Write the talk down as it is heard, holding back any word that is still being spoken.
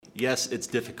Yes, it's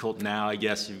difficult now.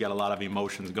 Yes, you've got a lot of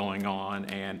emotions going on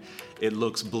and it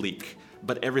looks bleak,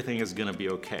 but everything is gonna be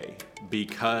okay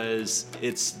because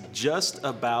it's just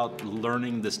about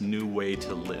learning this new way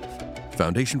to live.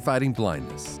 Foundation Fighting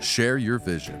Blindness. Share your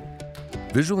vision.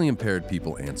 Visually impaired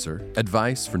people answer.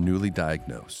 Advice for newly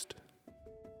diagnosed.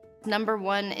 Number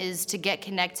one is to get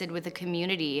connected with a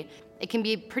community. It can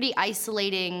be a pretty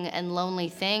isolating and lonely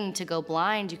thing to go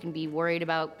blind. You can be worried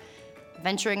about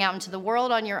venturing out into the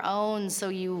world on your own, so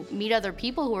you meet other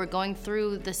people who are going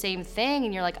through the same thing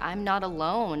and you're like, I'm not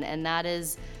alone, and that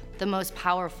is the most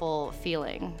powerful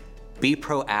feeling. Be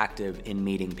proactive in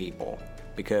meeting people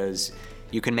because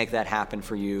you can make that happen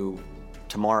for you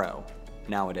tomorrow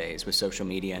nowadays with social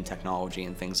media and technology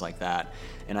and things like that.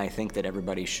 And I think that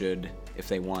everybody should, if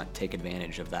they want, take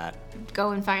advantage of that.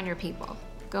 Go and find your people.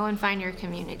 Go and find your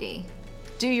community.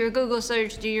 Do your Google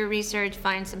search, do your research,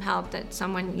 find some help that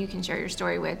someone you can share your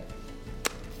story with.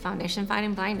 Foundation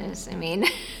Fighting Blindness, I mean.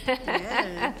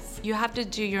 Yes. You have to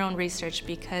do your own research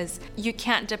because you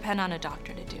can't depend on a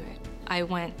doctor to do it. I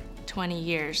went 20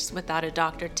 years without a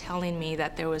doctor telling me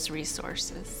that there was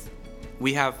resources.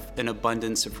 We have an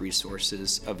abundance of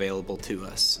resources available to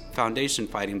us. Foundation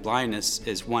Fighting Blindness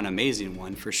is one amazing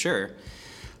one for sure,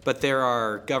 but there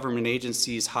are government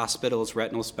agencies, hospitals,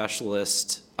 retinal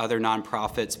specialists, other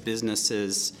nonprofits,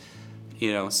 businesses,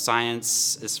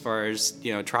 science as far as,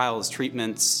 trials,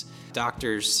 treatments,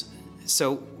 doctors.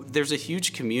 So there's a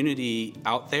huge community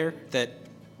out there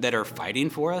that are fighting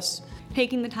for us.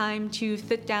 Taking the time to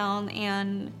sit down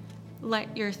and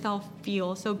let yourself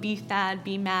feel. So be sad,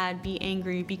 be mad, be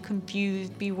angry, be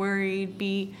confused, be worried,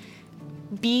 be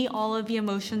all of the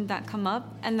emotions that come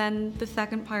up. And then the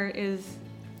second part is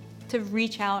to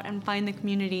reach out and find the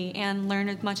community and learn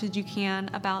as much as you can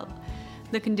about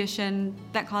the condition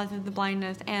that causes the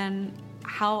blindness and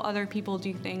how other people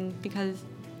do things, because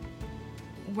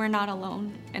we're not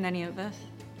alone in any of this.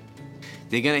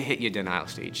 They're gonna hit your denial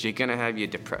stage. They're gonna have your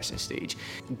depression stage.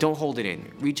 Don't hold it in.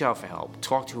 Reach out for help.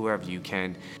 Talk to whoever you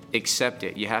can. Accept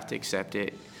it. You have to accept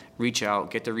it. Reach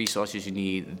out, get the resources you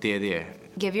need. They're there.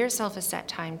 Give yourself a set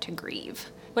time to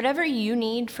grieve. Whatever you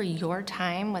need for your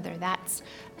time, whether that's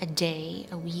a day,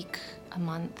 a week, a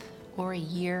month, or a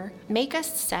year, make a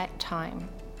set time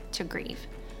to grieve.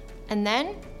 And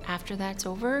then, after that's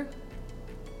over,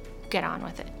 get on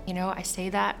with it. I say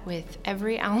that with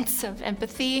every ounce of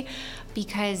empathy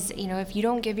because, if you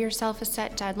don't give yourself a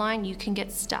set deadline, you can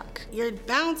get stuck. You're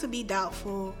bound to be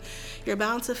doubtful. You're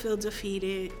bound to feel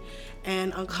defeated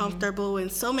and uncomfortable and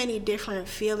so many different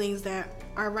feelings that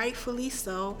are rightfully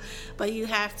so, but you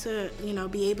have to,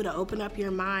 be able to open up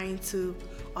your mind to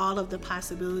all of the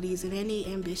possibilities and any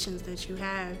ambitions that you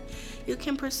have. You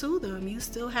can pursue them. You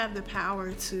still have the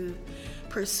power to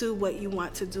pursue what you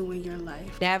want to do in your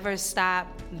life. Never stop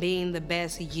being the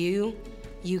best you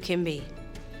can be.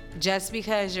 Just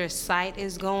because your sight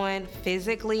is going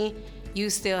physically, you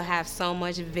still have so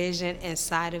much vision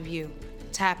inside of you.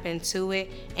 Tap into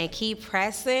it and keep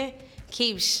pressing,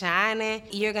 keep shining.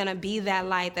 You're gonna be that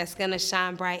light that's gonna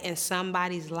shine bright in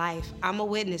somebody's life. I'm a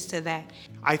witness to that.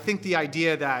 I think the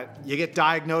idea that you get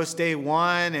diagnosed day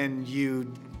one and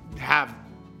you have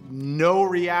no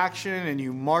reaction and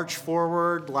you march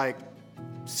forward like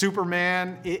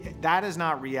Superman, that is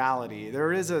not reality.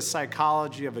 There is a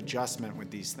psychology of adjustment with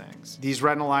these things. These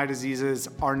retinal eye diseases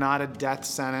are not a death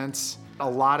sentence. A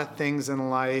lot of things in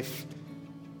life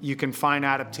you can find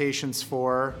adaptations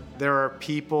for. There are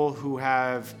people who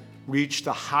have reached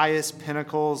the highest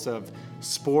pinnacles of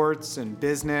sports and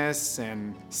business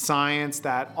and science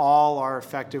that all are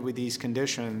affected with these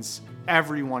conditions.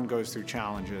 Everyone goes through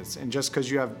challenges, and just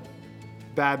because you have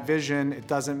bad vision, it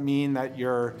doesn't mean that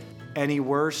you're any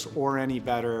worse or any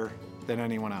better than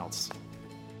anyone else.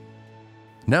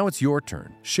 Now it's your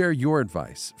turn. Share your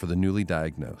advice for the newly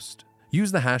diagnosed.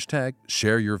 Use the hashtag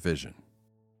 #ShareYourVision.